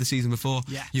Pogba the season before.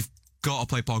 Yeah. You've got to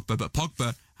play Pogba, but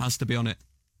Pogba has to be on it.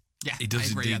 Yeah, he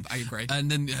does indeed. I agree.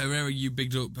 And then Herrera, you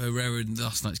bigged up Herrera in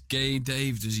last night's game.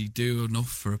 Dave, does he do enough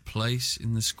for a place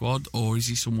in the squad, or is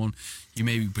he someone you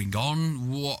maybe bring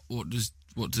on? What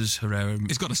does Herrera?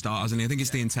 He's got to start, hasn't he? I think it's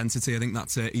the intensity. I think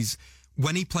that's it.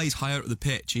 When he plays higher up the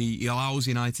pitch, he allows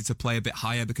United to play a bit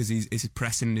higher because he's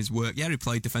pressing in his work. Yeah, he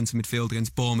played defensive midfield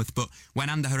against Bournemouth, but when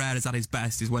Ander Herrera's at his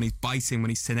best is when he's biting, when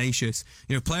he's tenacious.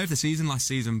 Player of the season last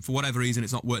season, for whatever reason,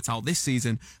 it's not worked out this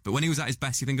season, but when he was at his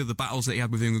best, you think of the battles that he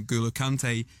had with N'Golo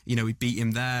Kante, he beat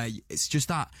him there. It's just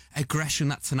that aggression,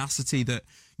 that tenacity that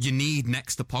you need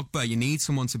next to Pogba. You need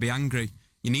someone to be angry.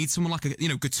 You need someone like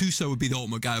Gattuso would be the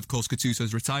ultimate guy. Of course,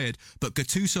 Gattuso's retired, but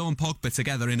Gattuso and Pogba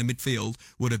together in a midfield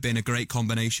would have been a great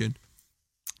combination.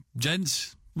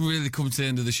 Gents, really come to the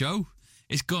end of the show.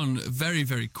 It's gone very,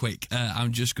 very quick.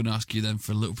 I'm just going to ask you then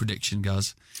for a little prediction,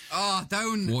 guys. Oh,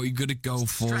 don't. What are you going to go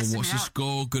for? What's the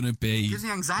score going to be? It gives me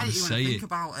anxiety when I think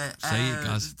about it. Say it,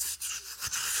 guys.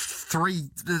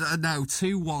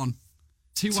 2-1.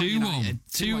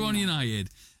 2-1 United.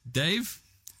 Dave?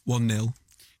 1-0.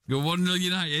 You're 1-0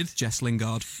 United. Jess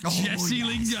Lingard. Jesse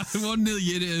Lingard. 1-0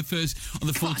 United first on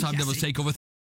the full-time Devils takeover.